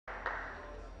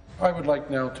I would like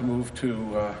now to move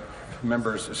to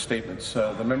members' statements.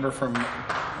 The member from Leeds,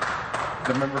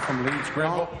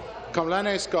 Granville.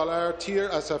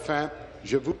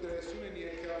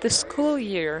 The school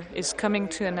year is coming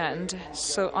to an end,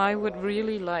 so I would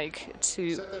really like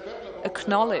to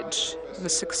acknowledge the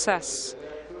success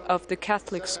of the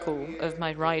Catholic school of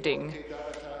my riding.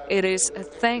 It is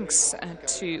thanks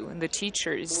to the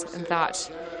teachers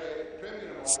that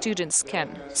students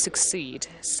can succeed.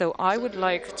 So I would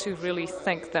like to really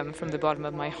thank them from the bottom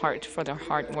of my heart for their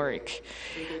hard work.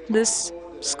 This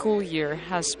school year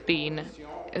has been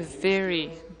a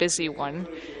very busy one.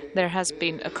 There has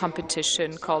been a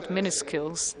competition called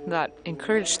Miniskills that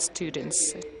encouraged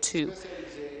students to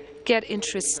get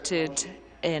interested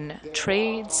in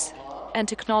trades and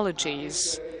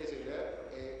technologies.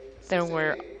 There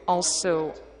were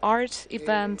also art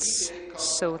events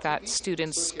so that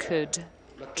students could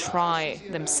try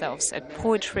themselves at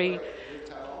poetry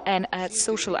and at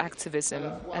social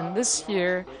activism. And this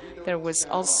year there was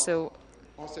also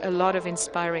a lot of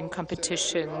inspiring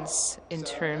competitions in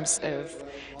terms of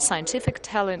scientific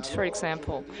talent, for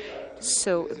example.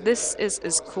 So this is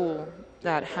a school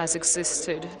that has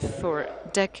existed for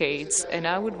decades, and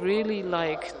I would really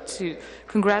like to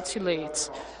congratulate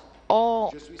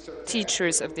all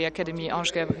teachers of the Académie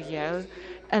Ange Gabriel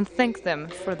and thank them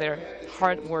for their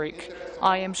hard work.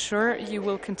 I am sure you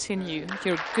will continue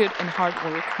your good and hard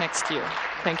work next year.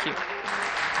 Thank you.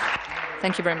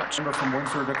 Thank you very much. From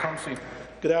Windsor,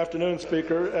 Good afternoon,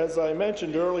 Speaker. As I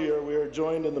mentioned earlier, we are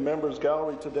joined in the members'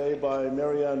 gallery today by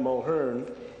Marianne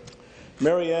Mulhern.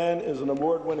 Marianne is an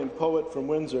award-winning poet from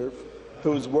Windsor,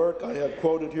 whose work I have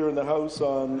quoted here in the House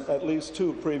on at least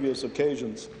 2 previous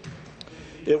occasions.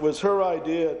 It was her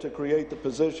idea to create the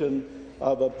position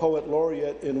of a poet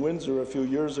laureate in Windsor a few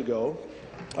years ago.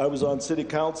 I was on City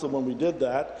Council when we did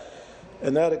that,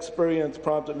 and that experience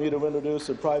prompted me to introduce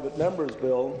a private member's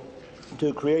bill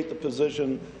to create the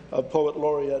position of Poet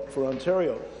Laureate for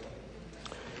Ontario.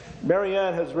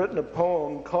 Marianne has written a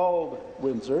poem called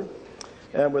Windsor,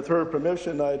 and with her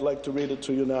permission, I'd like to read it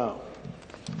to you now.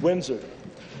 Windsor,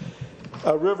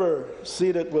 a river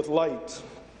seeded with light,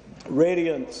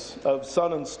 radiance of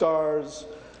sun and stars,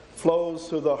 flows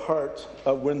through the heart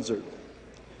of Windsor,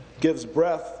 gives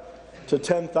breath to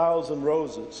 10,000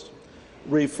 roses,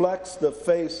 reflects the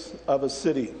face of a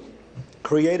city,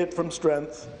 created from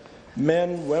strength,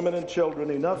 men, women, and children,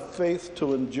 enough faith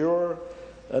to endure,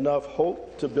 enough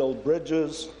hope to build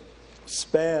bridges,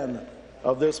 span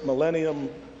of this millennium,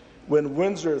 when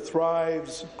Windsor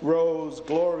thrives, grows,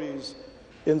 glories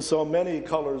in so many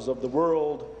colors of the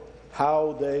world,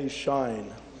 how they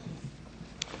shine.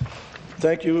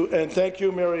 Thank you, and thank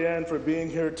you, Marianne, for being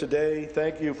here today.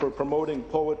 Thank you for promoting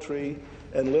poetry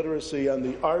and literacy and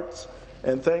the arts,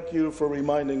 and thank you for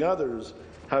reminding others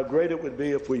how great it would be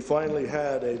if we finally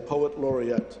had a poet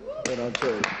laureate in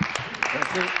Ontario.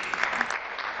 Thank you.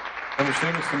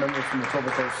 Understand the member from the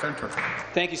Etobicoke Centre.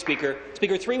 Thank you, Speaker.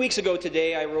 Speaker, 3 weeks ago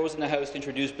today, I rose in the House to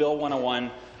introduce Bill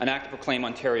 101, an act to proclaim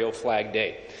Ontario Flag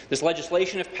Day. This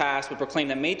legislation, if passed, would proclaim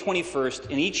that May 21st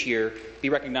in each year be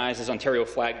recognized as Ontario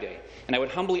Flag Day, and I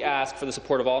would humbly ask for the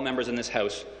support of all members in this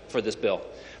House for this bill.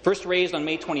 First raised on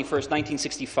May 21st,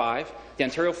 1965, the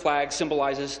Ontario flag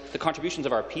symbolizes the contributions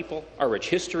of our people, our rich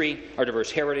history, our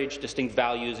diverse heritage, distinct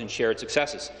values, and shared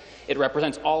successes. It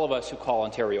represents all of us who call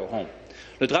Ontario home.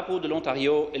 Le drapeau de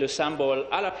l'Ontario est le symbole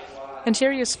à la...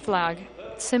 Ontario's flag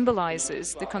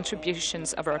symbolizes the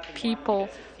contributions of our people,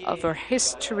 of our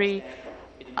history,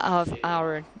 of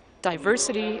our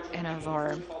diversity, and of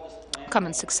our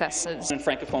common successes. And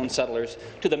Francophone settlers,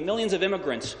 to the millions of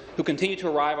immigrants who continue to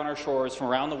arrive on our shores from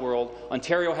around the world,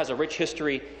 Ontario has a rich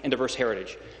history and diverse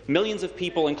heritage. Millions of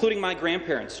people, including my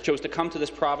grandparents, chose to come to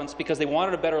this province because they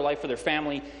wanted a better life for their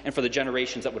family and for the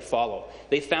generations that would follow.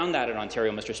 They found that in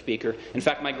Ontario, Mr. Speaker. In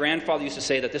fact, my grandfather used to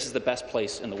say that this is the best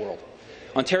place in the world.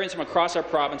 Ontarians from across our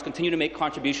province continue to make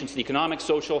contributions to the economic,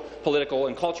 social, political,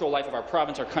 and cultural life of our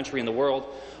province, our country, and the world.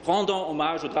 Rendons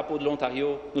hommage au drapeau de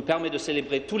l'Ontario nous permet de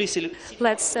célébrer tous les...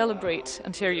 Let's celebrate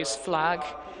Ontario's flag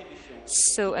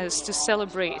so as to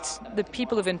celebrate the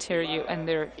people of Ontario and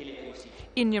their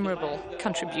innumerable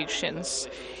contributions.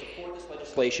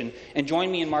 And join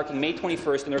me in marking May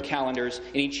 21st in their calendars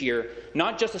in each year,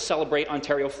 not just to celebrate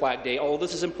Ontario Flag Day, although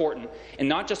this is important, and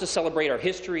not just to celebrate our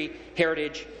history,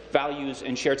 heritage, values,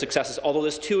 and shared successes, although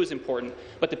this too is important,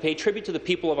 but to pay tribute to the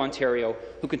people of Ontario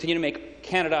who continue to make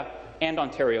Canada and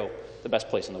Ontario the best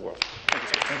place in the world. Thank you,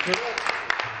 Speaker. Thank you.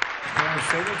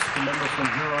 The member from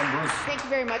Huron-Bruce. Thank you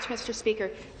very much, Mr. Speaker.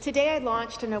 Today I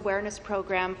launched an awareness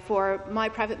program for my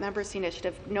private members'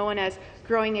 initiative known as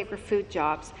growing agri-food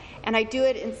jobs. And I do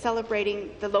it in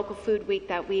celebrating the local food week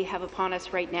that we have upon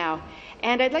us right now.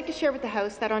 And I'd like to share with the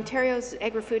House that Ontario's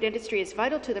agri-food industry is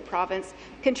vital to the province,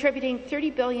 contributing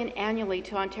 $30 billion annually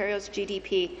to Ontario's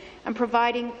GDP and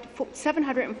providing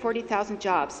 740,000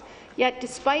 jobs. Yet,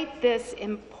 despite this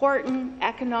important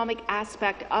economic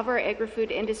aspect of our agri-food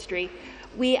industry,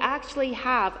 we actually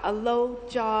have a low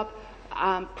job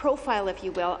profile, if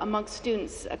you will, amongst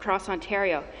students across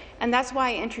Ontario. And that's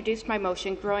why I introduced my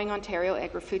motion, Growing Ontario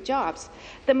Agri-Food Jobs.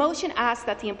 The motion asks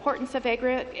that the importance of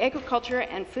agriculture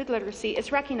and food literacy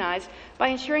is recognized by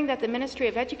ensuring that the Ministry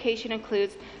of Education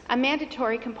includes a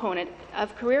mandatory component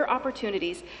of career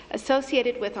opportunities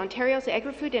associated with Ontario's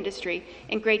agri-food industry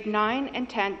in grade 9 and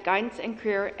 10 guidance and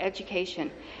career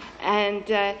education. And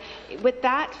with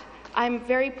that, I'm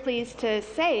very pleased to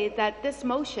say that this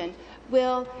motion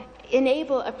will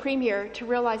enable a Premier to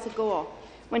realize a goal.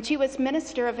 When she was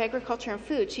Minister of Agriculture and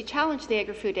Food, she challenged the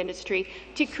agri-food industry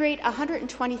to create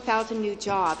 120,000 new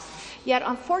jobs. Yet,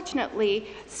 unfortunately,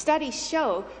 studies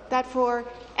show that for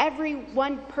every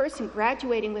one person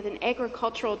graduating with an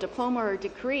agricultural diploma or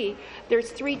degree,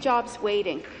 there's 3 jobs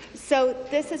waiting. So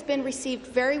this has been received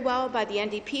very well by the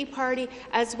NDP party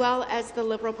as well as the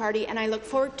Liberal Party, and I look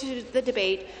forward to the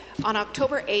debate on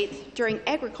October 8th during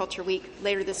Agriculture Week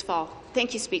later this fall.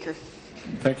 Thank you, Speaker.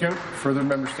 Thank you. Further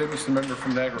member statements. The member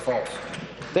from Niagara Falls.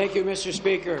 Thank you, Mr.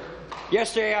 Speaker.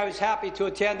 Yesterday, I was happy to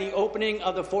attend the opening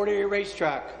of the Fort Erie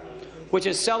Racetrack, which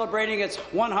is celebrating its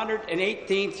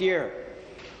 118th year.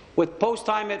 With post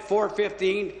time at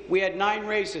 4:15, we had 9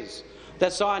 races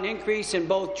that saw an increase in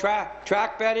both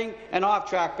track betting and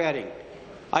off-track betting.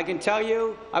 I can tell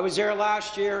you, I was there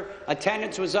last year.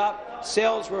 Attendance was up,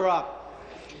 sales were up.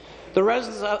 The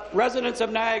residents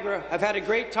of Niagara have had a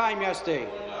great time yesterday.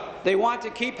 They want to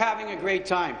keep having a great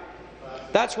time.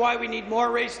 That's why we need more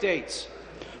race dates.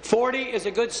 40 is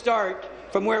a good start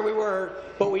from where we were,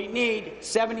 but we need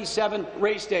 77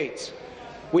 race dates.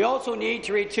 We also need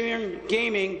to return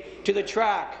gaming to the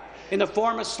track in the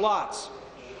form of slots.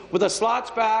 With the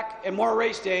slots back and more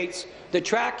race dates, the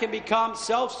track can become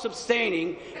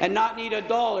self-sustaining and not need a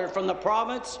dollar from the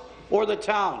province or the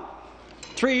town.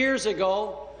 3 years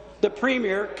ago, the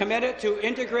Premier committed to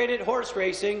integrated horse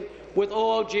racing with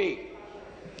OOG,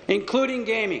 including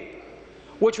gaming,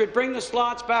 which would bring the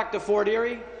slots back to Fort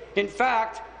Erie. In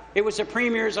fact, it was the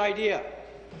Premier's idea.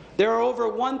 There are over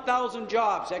 1,000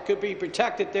 jobs that could be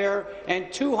protected there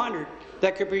and 200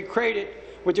 that could be created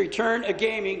with the return of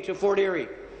gaming to Fort Erie.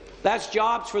 That's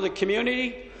jobs for the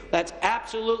community that's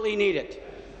absolutely needed.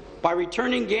 By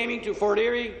returning gaming to Fort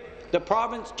Erie, the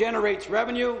province generates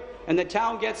revenue and the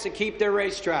town gets to keep their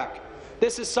racetrack.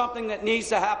 This is something that needs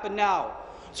to happen now,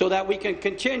 so that we can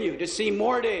continue to see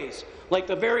more days like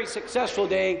the very successful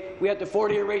day we had the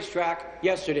Fort Erie Racetrack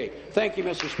yesterday. Thank you,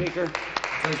 Mr. Speaker.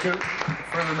 Thank you.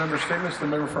 Further member statements. The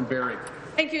member from Barrie.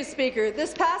 Thank you, Speaker.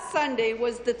 This past Sunday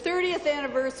was the 30th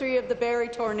anniversary of the Barrie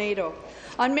tornado.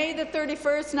 On May the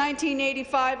 31st,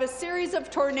 1985, a series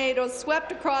of tornadoes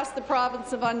swept across the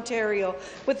province of Ontario,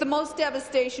 with the most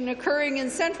devastation occurring in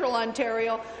central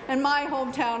Ontario and my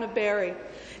hometown of Barrie.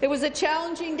 It was a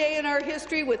challenging day in our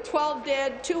history, with 12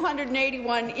 dead,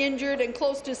 281 injured, and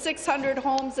close to 600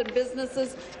 homes and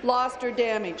businesses lost or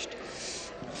damaged.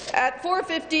 At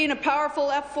 4:15, a powerful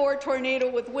F4 tornado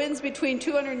with winds between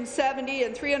 270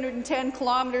 and 310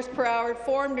 kilometers per hour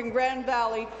formed in Grand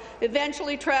Valley,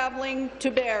 eventually traveling to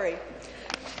Barrie.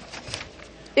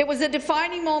 It was a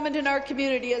defining moment in our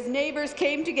community as neighbours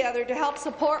came together to help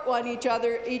support each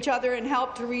other and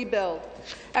help to rebuild.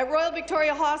 At Royal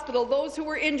Victoria Hospital, those who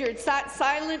were injured sat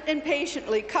silent and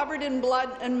patiently, covered in blood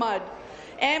and mud.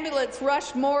 Ambulance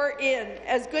rushed more in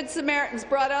as Good Samaritans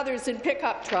brought others in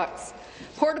pickup trucks.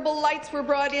 Portable lights were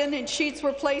brought in and sheets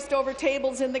were placed over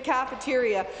tables in the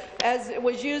cafeteria as it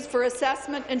was used for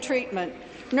assessment and treatment.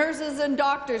 Nurses and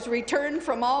doctors returned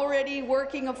from already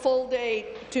working a full day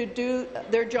to do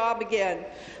their job again.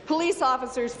 Police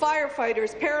officers,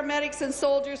 firefighters, paramedics and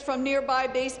soldiers from nearby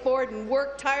Base Borden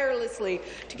worked tirelessly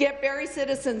to get Barrie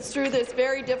citizens through this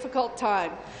very difficult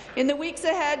time. In the weeks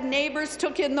ahead, neighbours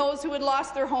took in those who had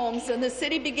lost their homes and the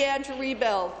city began to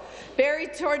rebuild. Barrie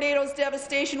tornado's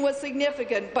devastation was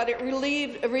significant, but it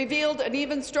revealed an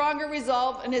even stronger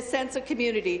resolve and a sense of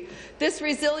community. This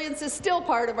resilience is still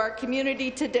part of our community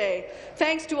today,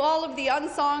 thanks to all of the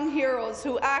unsung heroes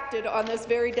who acted on this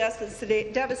very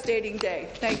devastating day.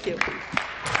 Thank you.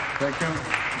 Thank you.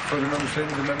 Further member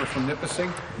statement, the member from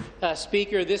Nipissing.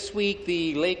 Speaker, this week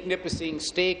the Lake Nipissing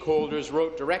stakeholders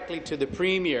wrote directly to the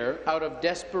Premier out of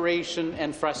desperation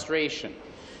and frustration.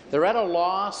 They're at a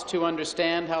loss to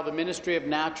understand how the Ministry of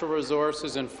Natural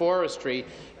Resources and Forestry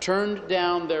turned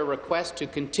down their request to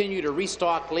continue to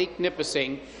restock Lake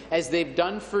Nipissing, as they've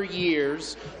done for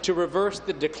years, to reverse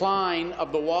the decline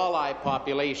of the walleye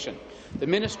population. The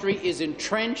ministry is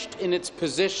entrenched in its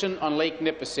position on Lake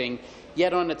Nipissing,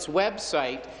 yet on its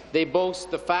website they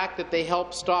boast the fact that they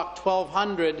help stock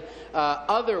 1,200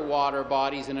 other water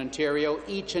bodies in Ontario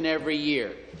each and every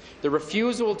year. The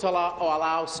refusal to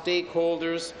allow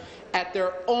stakeholders at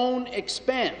their own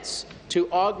expense to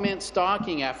augment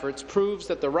stocking efforts proves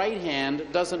that the right hand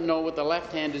doesn't know what the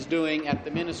left hand is doing at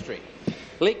the ministry.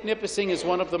 Lake Nipissing is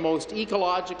one of the most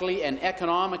ecologically and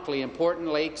economically important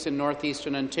lakes in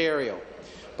northeastern Ontario.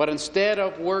 But instead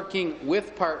of working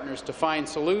with partners to find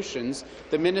solutions,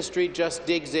 the ministry just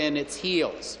digs in its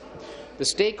heels. The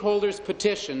stakeholders'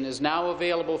 petition is now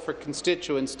available for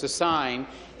constituents to sign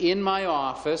in my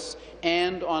office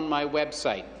and on my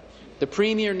website. The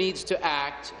Premier needs to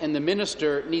act, and the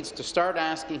Minister needs to start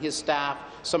asking his staff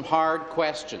some hard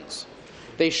questions.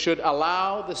 They should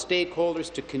allow the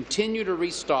stakeholders to continue to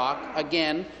restock,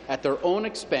 again, at their own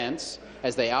expense,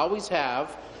 as they always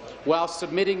have, while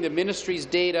submitting the Ministry's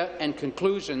data and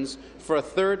conclusions for a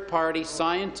third-party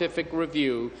scientific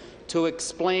review to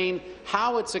explain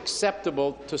how it's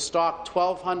acceptable to stock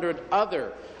 1,200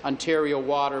 other Ontario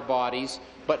water bodies,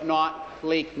 but not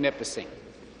Lake Nipissing.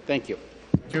 Thank you.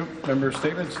 Thank you. Member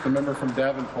statements. The member from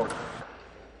Davenport.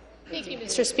 Thank you,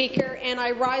 Mr. Speaker, and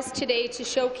I rise today to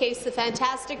showcase the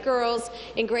fantastic girls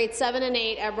in grades 7 and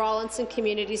 8 at Rawlinson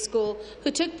Community School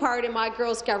who took part in my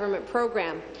Girls Government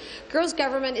program. Girls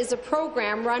Government is a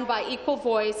program run by Equal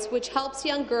Voice which helps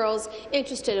young girls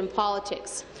interested in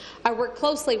politics. I work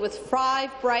closely with 5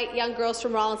 bright young girls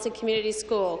from Rawlinson Community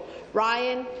School: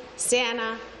 Ryan,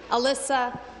 Santa,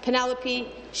 Alyssa, Penelope,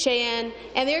 Cheyenne,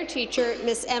 and their teacher,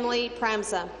 Miss Emily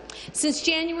Pramza. Since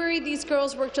January, these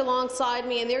girls worked alongside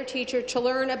me and their teacher to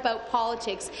learn about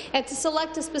politics and to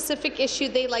select a specific issue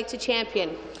they'd like to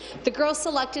champion. The girls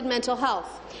selected mental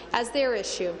health as their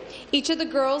issue. Each of the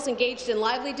girls engaged in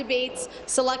lively debates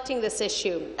selecting this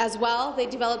issue. As well, they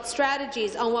developed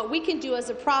strategies on what we can do as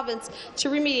a province to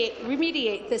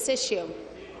remediate this issue.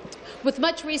 With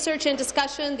much research and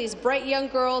discussion, these bright young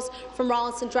girls from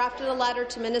Rawlinson drafted a letter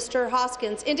to Minister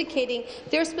Hoskins indicating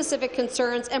their specific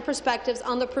concerns and perspectives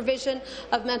on the provision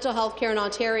of mental health care in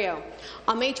Ontario.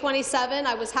 On May 27,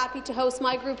 I was happy to host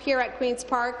my group here at Queen's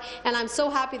Park, and I'm so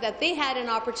happy that they had an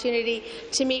opportunity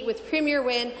to meet with Premier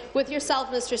Wynne, with yourself,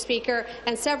 Mr. Speaker,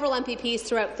 and several MPPs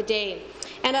throughout the day.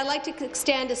 And I'd like to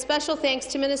extend a special thanks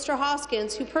to Minister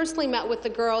Hoskins, who personally met with the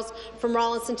girls from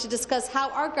Rawlinson to discuss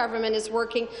how our government is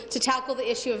working to tackle the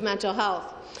issue of mental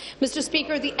health. Mr.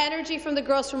 Speaker, the energy from the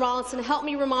girls from Rawlinson helped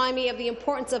me remind me of the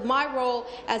importance of my role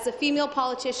as a female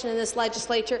politician in this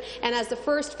legislature and as the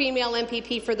first female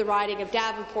MPP for the riding of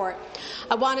Davenport.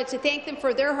 I wanted to thank them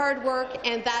for their hard work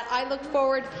and that I look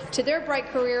forward to their bright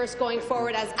careers going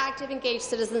forward as active, engaged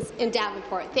citizens in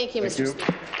Davenport. Thank you, Mr.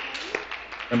 Speaker.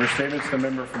 Member statements. The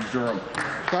member from Durham.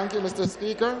 Thank you, Mr.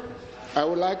 Speaker. I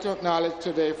would like to acknowledge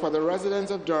today for the residents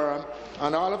of Durham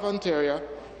and all of Ontario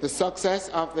the success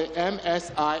of the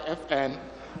MSIFN,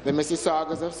 the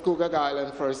Mississaugas of Scugog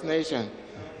Island First Nation.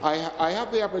 I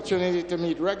have the opportunity to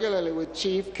meet regularly with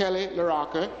Chief Kelly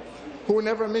LaRocca, who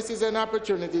never misses an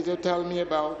opportunity to tell me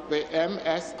about the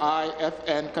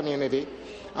MSIFN community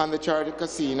and the charity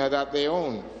casino that they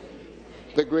own.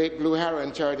 The Great Blue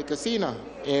Heron Charity Casino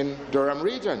in Durham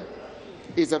Region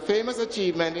is a famous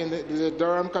achievement in the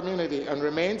Durham community and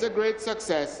remains a great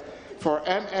success for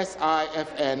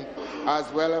MSIFN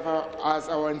as well as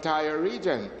our entire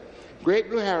region. Great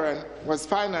Blue Heron was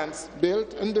financed,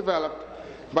 built and developed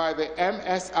by the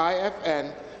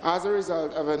MSIFN as a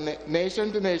result of a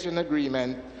nation-to-nation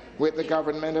agreement with the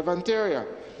Government of Ontario.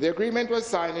 The agreement was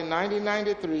signed in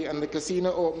 1993 and the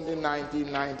casino opened in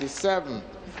 1997.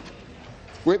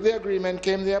 With the agreement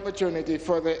came the opportunity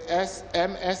for the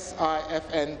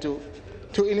MSIFN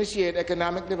to initiate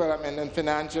economic development and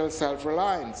financial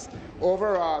self-reliance.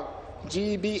 Overall,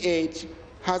 GBH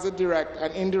has a direct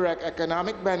and indirect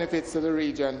economic benefits to the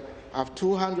region of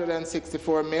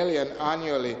 $264 million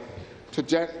annually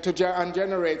and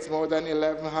generates more than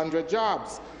 1,100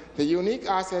 jobs. The unique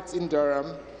assets in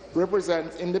Durham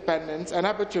represent independence and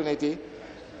opportunity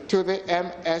to the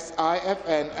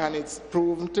MSIFN, and it's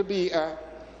proven to be a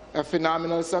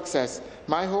phenomenal success.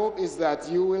 My hope is that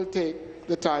you will take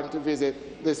the time to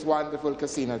visit this wonderful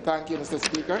casino. Thank you, Mr.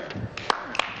 Speaker.